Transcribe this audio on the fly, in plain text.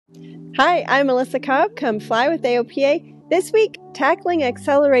Hi, I'm Melissa Cobb. Come fly with AOPA. This week, tackling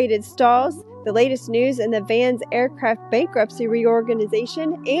accelerated stalls, the latest news in the Van's aircraft bankruptcy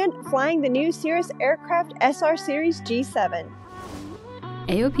reorganization, and flying the new Cirrus Aircraft SR-series G7.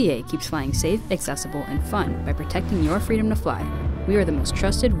 AOPA keeps flying safe, accessible, and fun by protecting your freedom to fly. We are the most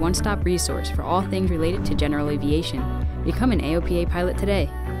trusted one-stop resource for all things related to general aviation. Become an AOPA pilot today.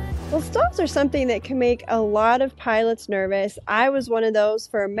 Well, stalls are something that can make a lot of pilots nervous. I was one of those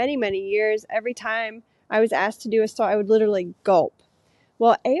for many, many years. Every time I was asked to do a stall, I would literally gulp.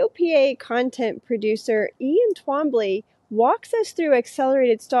 Well, AOPA content producer Ian Twombly walks us through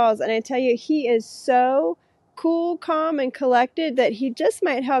accelerated stalls, and I tell you, he is so cool, calm, and collected that he just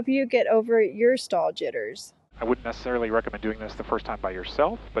might help you get over your stall jitters. I wouldn't necessarily recommend doing this the first time by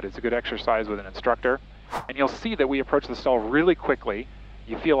yourself, but it's a good exercise with an instructor. And you'll see that we approach the stall really quickly.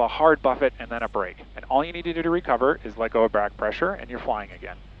 You feel a hard buffet and then a brake. And all you need to do to recover is let go of back pressure and you're flying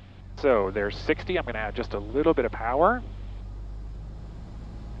again. So there's 60. I'm going to add just a little bit of power.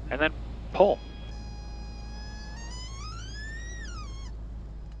 And then pull.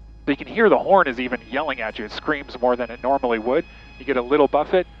 So you can hear the horn is even yelling at you. It screams more than it normally would. You get a little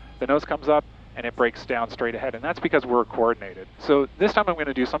buffet, the nose comes up, and it breaks down straight ahead. And that's because we're coordinated. So this time I'm going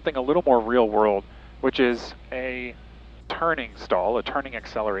to do something a little more real world, which is a turning stall, a turning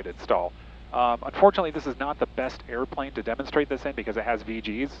accelerated stall. Unfortunately, this is not the best airplane to demonstrate this in because it has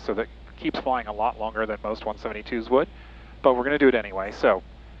VGs, so that keeps flying a lot longer than most 172s would, but we're going to do it anyway. So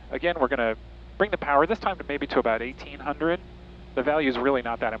again, we're going to bring the power this time to maybe to about 1800. The value is really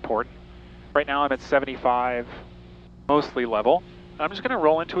not that important. Right now I'm at 75, mostly level. I'm just going to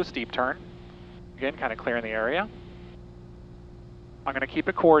roll into a steep turn, again kind of clearing the area. I'm going to keep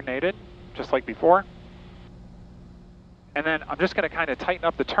it coordinated, just like before. And then I'm just going to kind of tighten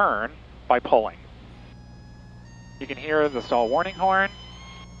up the turn by pulling. You can hear the stall warning horn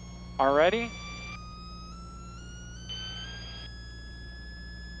already.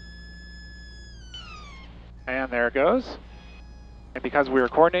 And there it goes. And because we were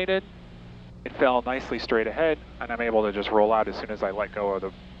coordinated, it fell nicely straight ahead, and I'm able to just roll out as soon as I let go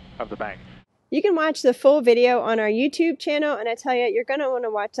of the bank. You can watch the full video on our YouTube channel, and I tell you, you're going to want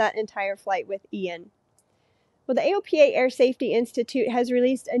to watch that entire flight with Ian. Well, the AOPA Air Safety Institute has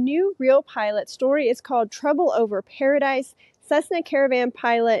released a new real pilot story. It's called Trouble Over Paradise. Cessna Caravan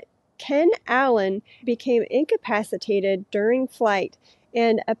pilot Ken Allen became incapacitated during flight,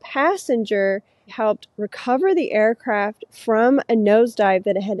 and a passenger helped recover the aircraft from a nosedive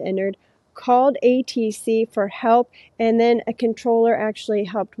that it had entered, called ATC for help, and then a controller actually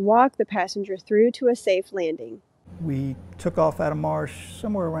helped walk the passenger through to a safe landing. We took off out of Marsh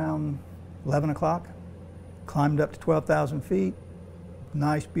somewhere around 11 o'clock. Climbed up to 12,000 feet,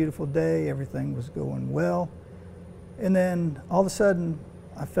 nice beautiful day, everything was going well. And then all of a sudden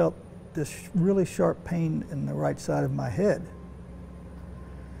I felt this really sharp pain in the right side of my head.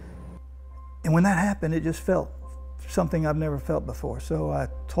 And when that happened, it just felt something I've never felt before. So I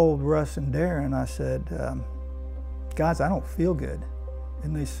told Russ and Darren, I said, guys, I don't feel good.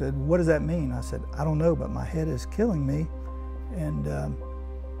 And they said, what does that mean? I said, I don't know, but my head is killing me. And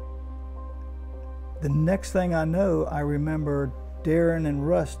the next thing I know, I remember Darren and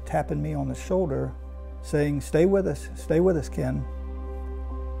Russ tapping me on the shoulder saying, stay with us, Ken.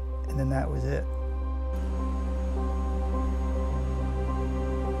 And then that was it.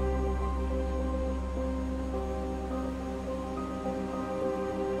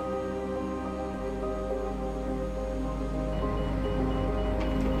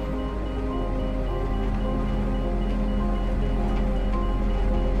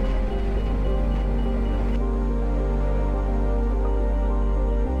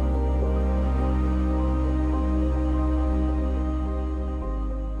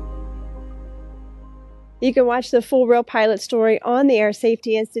 You can watch the full real pilot story on the Air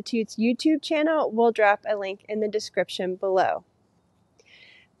Safety Institute's YouTube channel. We'll drop a link in the description below.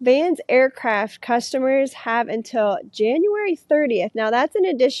 Van's aircraft customers have until January 30th. Now that's an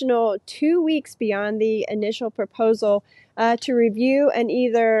additional 2 weeks beyond the initial proposal to review and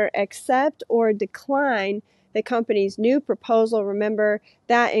either accept or decline the company's new proposal. Remember,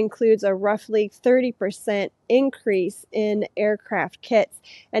 that includes a roughly 30% increase in aircraft kits.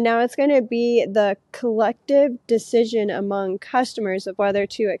 And now it's going to be the collective decision among customers of whether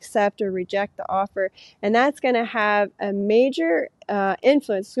to accept or reject the offer. And that's going to have a major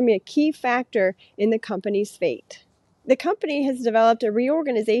influence. It's going to be a key factor in the company's fate. The company has developed a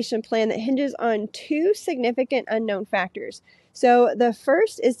reorganization plan that hinges on two significant unknown factors. So the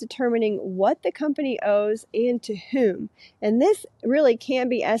first is determining what the company owes and to whom. And this really can't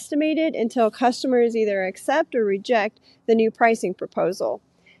be estimated until customers either accept or reject the new pricing proposal.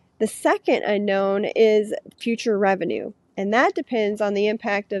 The second unknown is future revenue, and that depends on the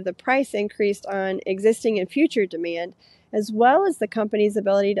impact of the price increase on existing and future demand, as well as the company's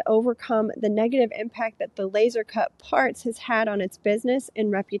ability to overcome the negative impact that the laser cut parts has had on its business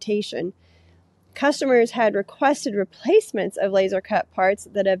and reputation. Customers had requested replacements of laser cut parts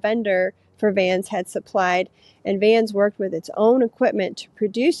that a vendor for Vans had supplied, and Vans worked with its own equipment to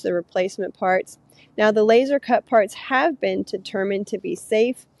produce the replacement parts. Now, the laser cut parts have been determined to be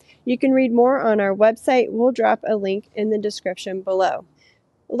safe. You can read more on our website. We'll drop a link in the description below.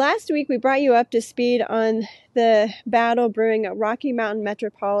 Last week, we brought you up to speed on the battle brewing at Rocky Mountain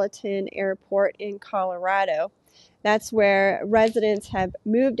Metropolitan Airport in Colorado. That's where residents have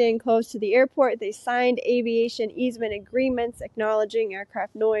moved in close to the airport. They signed aviation easement agreements acknowledging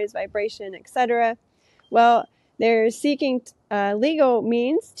aircraft noise, vibration, etc. Well, they're seeking legal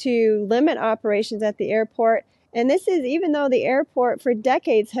means to limit operations at the airport. And this is even though the airport for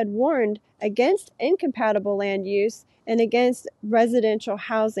decades had warned against incompatible land use and against residential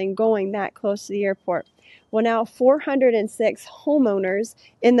housing going that close to the airport. Well, now 406 homeowners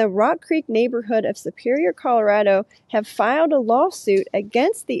in the Rock Creek neighborhood of Superior, Colorado, have filed a lawsuit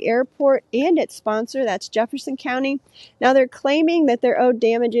against the airport and its sponsor, that's Jefferson County. Now they're claiming that they're owed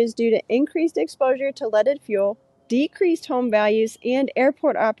damages due to increased exposure to leaded fuel, decreased home values, and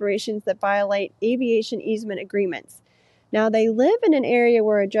airport operations that violate aviation easement agreements. Now, they live in an area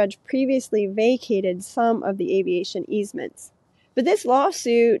where a judge previously vacated some of the aviation easements. But this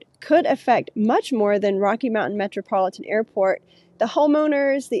lawsuit could affect much more than Rocky Mountain Metropolitan Airport. The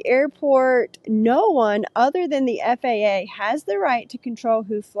homeowners, the airport, no one other than the FAA has the right to control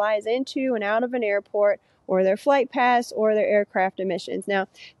who flies into and out of an airport, or their flight paths, or their aircraft emissions. Now,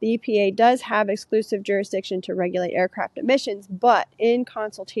 the EPA does have exclusive jurisdiction to regulate aircraft emissions, but in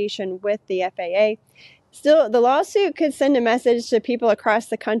consultation with the FAA. Still, the lawsuit could send a message to people across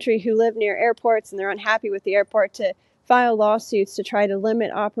the country who live near airports and they're unhappy with the airport to file lawsuits to try to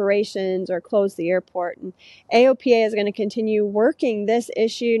limit operations or close the airport. And AOPA is going to continue working this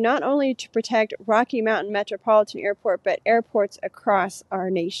issue not only to protect Rocky Mountain Metropolitan Airport, but airports across our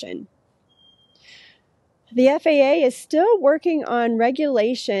nation. The FAA is still working on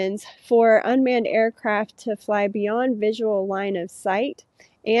regulations for unmanned aircraft to fly beyond visual line of sight.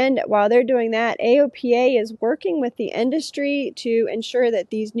 And while they're doing that, AOPA is working with the industry to ensure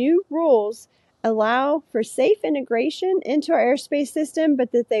that these new rules allow for safe integration into our airspace system,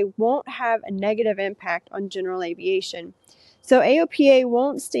 but that they won't have a negative impact on general aviation. So AOPA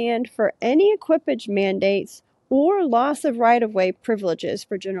won't stand for any equipage mandates or loss of right-of-way privileges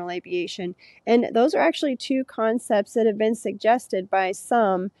for general aviation. And those are actually two concepts that have been suggested by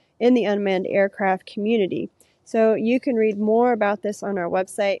some in the unmanned aircraft community. So you can read more about this on our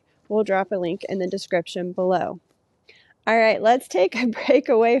website. We'll drop a link in the description below. All right, let's take a break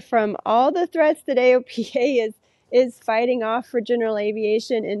away from all the threats that AOPA is fighting off for general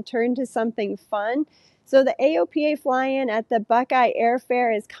aviation and turn to something fun. So the AOPA Fly-In at the Buckeye Air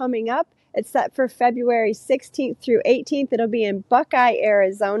Fair is coming up. It's set for February 16th through 18th. It'll be in Buckeye,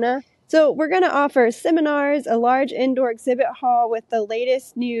 Arizona. So we're going to offer seminars, a large indoor exhibit hall with the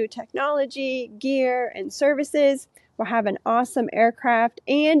latest new technology, gear, and services. We'll have an awesome aircraft,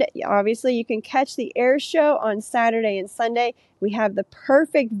 and obviously you can catch the air show on Saturday and Sunday. We have the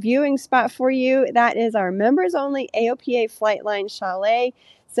perfect viewing spot for you. That is our members-only AOPA Flight Line Chalet.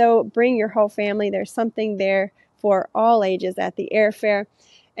 So bring your whole family. There's something there for all ages at the airfair.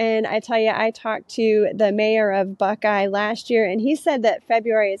 And I tell you, I talked to the mayor of Buckeye last year, and he said that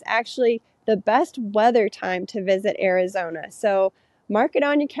February is actually the best weather time to visit Arizona. So mark it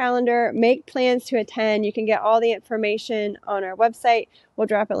on your calendar, make plans to attend. You can get all the information on our website. We'll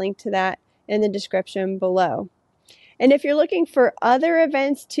drop a link to that in the description below. And if you're looking for other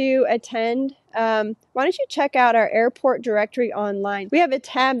events to attend, why don't you check out our airport directory online. We have a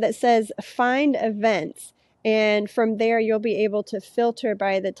tab that says Find Events. And from there, you'll be able to filter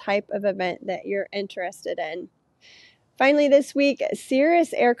by the type of event that you're interested in. Finally, this week,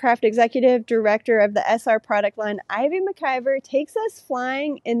 Cirrus Aircraft Executive Director of the SR product line, Ivy McIver, takes us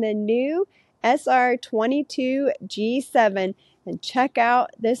flying in the new SR-22 G7. And check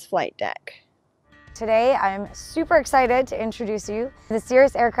out this flight deck. Today, I'm super excited to introduce you to the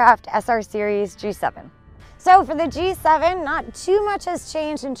Cirrus Aircraft SR-series G7. So for the G7, not too much has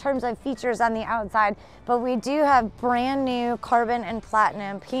changed in terms of features on the outside, but we do have brand new carbon and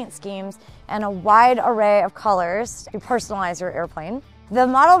platinum paint schemes and a wide array of colors to personalize your airplane. The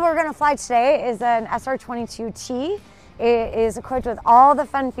model we're going to fly today is an SR-22T. It is equipped with all the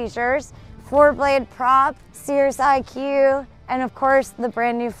fun features, 4-blade prop, Cirrus IQ, and of course the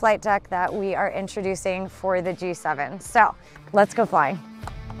brand new flight deck that we are introducing for the G7. So let's go flying.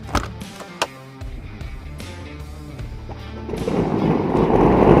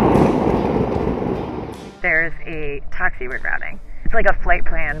 There's a taxiway routing. It's like a flight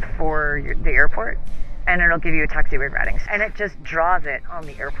plan for the airport, and it'll give you a taxiway routing, and it just draws it on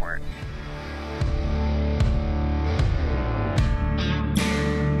the airport.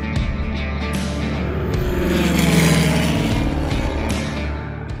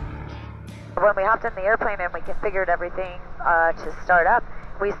 When we hopped in the airplane and we configured everything to start up,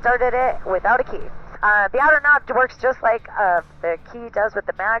 we started it without a key. The outer knob works just like the key does with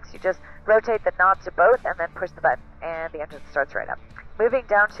the mags. You just rotate the knob to both and then push the button, and the engine starts right up. Moving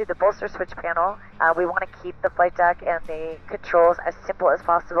down to the bolster switch panel, we want to keep the flight deck and the controls as simple as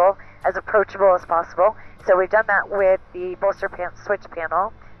possible, as approachable as possible. So we've done that with the bolster switch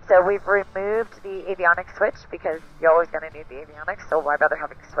panel. So we've removed the avionics switch because you're always going to need the avionics, so why bother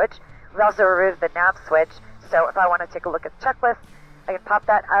having a switch? We've also removed the nav switch, so if I want to take a look at the checklist, I can pop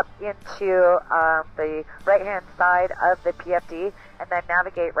that up into the right-hand side of the PFD and then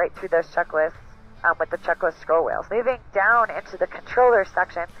navigate right through those checklists with the checklist scroll wheels. Moving down into the controller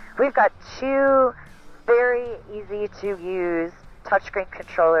section, we've got two very easy-to-use touchscreen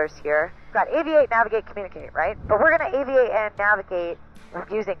controllers here. We've got Aviate, Navigate, Communicate, right? But we're going to aviate and navigate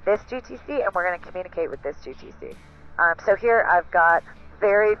using this GTC, and we're going to communicate with this GTC. So here I've got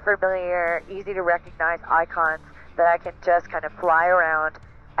very familiar, easy to recognize icons that I can just kind of fly around.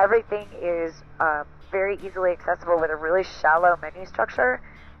 Everything is very easily accessible with a really shallow menu structure,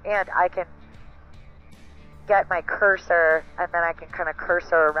 and I can get my cursor, and then I can kind of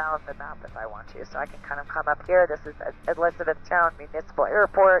cursor around the map if I want to. So I can kind of come up here. This is Elizabethtown Municipal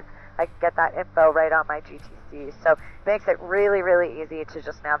Airport. I can get that info right on my GTC. So it makes it really, really easy to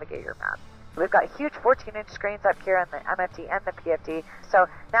just navigate your map. We've got huge 14-inch screens up here on the MFD and the PFD. So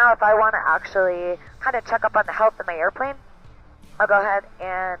now if I want to actually kind of check up on the health of my airplane, I'll go ahead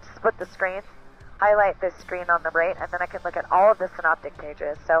and split the screens, highlight this screen on the right, and then I can look at all of the synoptic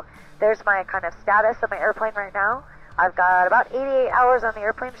pages. So there's my kind of status of my airplane right now. I've got about 88 hours on the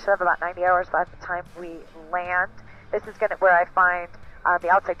airplane. Should have about 90 hours by the time we land. This is where I find the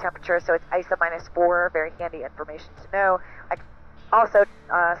outside temperature, so it's ISO -4, very handy information to know. I can also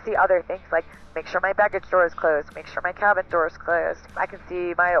see other things like make sure my baggage door is closed, make sure my cabin door is closed. I can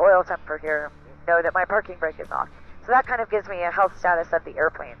see my oil temper here, know that my parking brake is off. So that kind of gives me a health status of the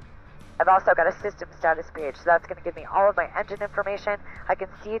airplane. I've also got a system status page, so that's going to give me all of my engine information. I can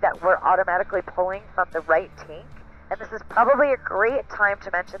see that we're automatically pulling from the right tank. And this is probably a great time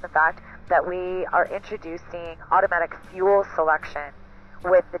to mention the fact that we are introducing automatic fuel selection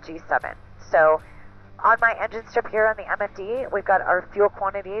with the G7. So on my engine strip here on the MFD, we've got our fuel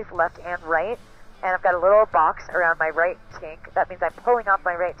quantities left and right, and I've got a little box around my right tank. That means I'm pulling off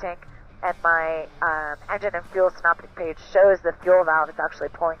my right tank, and my engine and fuel synoptic page shows the fuel valve is actually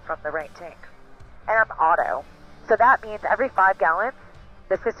pulling from the right tank. And I'm auto. So that means every 5 gallons,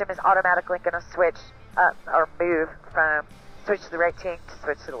 the system is automatically going to switch or move from switch to the right tank to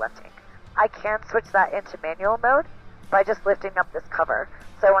switch to the left tank. I can switch that into manual mode by just lifting up this cover.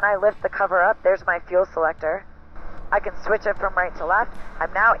 So when I lift the cover up, there's my fuel selector. I can switch it from right to left.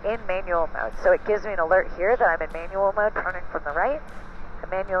 I'm now in manual mode. So it gives me an alert here that I'm in manual mode, turning from the right. I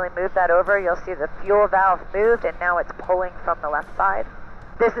manually move that over. You'll see the fuel valve moved, and now it's pulling from the left side.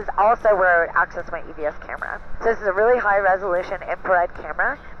 This is also where I would access my EVS camera. So this is a really high resolution infrared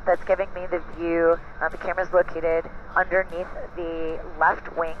camera that's giving me the view. The camera is located underneath the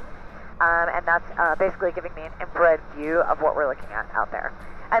left wing. And that's basically giving me an infrared view of what we're looking at out there.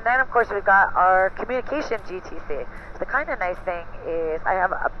 And then, of course, we've got our communication GTC. So the kind of nice thing is I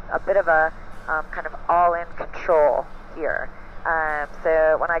have a bit of a kind of all-in control here.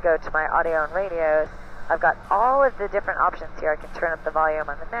 So when I go to my audio and radios, I've got all of the different options here. I can turn up the volume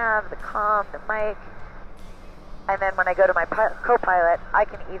on the nav, the comm, the mic. And then when I go to my co-pilot, I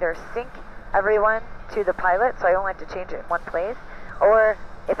can either sync everyone to the pilot, so I only have to change it in one place, or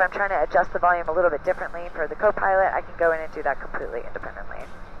if I'm trying to adjust the volume a little bit differently for the co-pilot, I can go in and do that completely independently.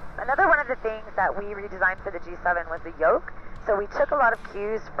 Another one of the things that we redesigned for the G7 was the yoke. So we took a lot of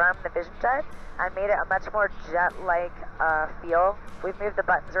cues from the Vision Jet and made it a much more jet-like feel. We've moved the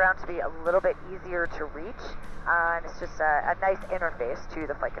buttons around to be a little bit easier to reach, and it's just a nice interface to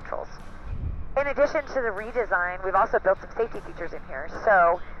the flight controls. In addition to the redesign, we've also built some safety features in here.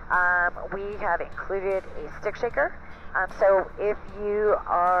 So we have included a stick shaker. So if you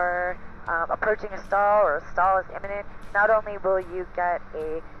are approaching a stall or a stall is imminent, not only will you get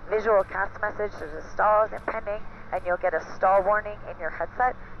a visual cast message that a stall is impending, and you'll get a stall warning in your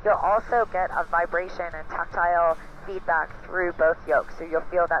headset, you'll also get a vibration and tactile feedback through both yokes. So you'll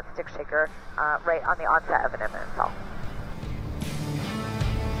feel that stick shaker right on the onset of an imminent stall.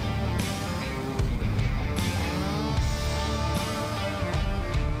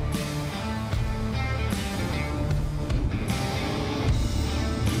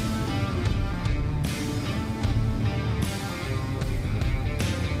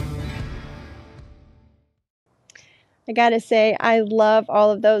 I gotta say, I love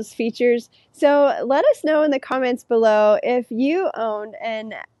all of those features. So let us know in the comments below if you owned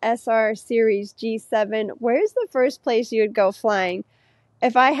an SR-series G7, where's the first place you would go flying?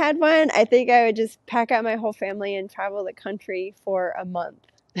 If I had one, I think I would just pack out my whole family and travel the country for a month.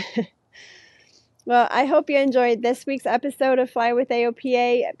 Well, I hope you enjoyed this week's episode of Fly with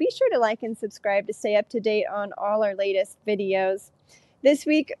AOPA. Be sure to like and subscribe to stay up to date on all our latest videos. This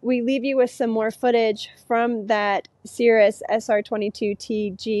week, we leave you with some more footage from that Cirrus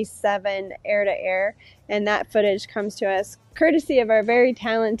SR-22T G7 air-to-air, and that footage comes to us courtesy of our very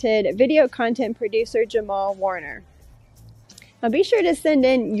talented video content producer, Jamal Warner. Now be sure to send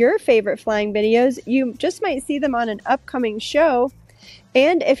in your favorite flying videos. You just might see them on an upcoming show.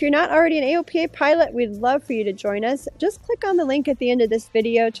 And if you're not already an AOPA pilot, we'd love for you to join us. Just click on the link at the end of this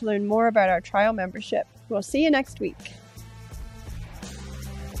video to learn more about our trial membership. We'll see you next week.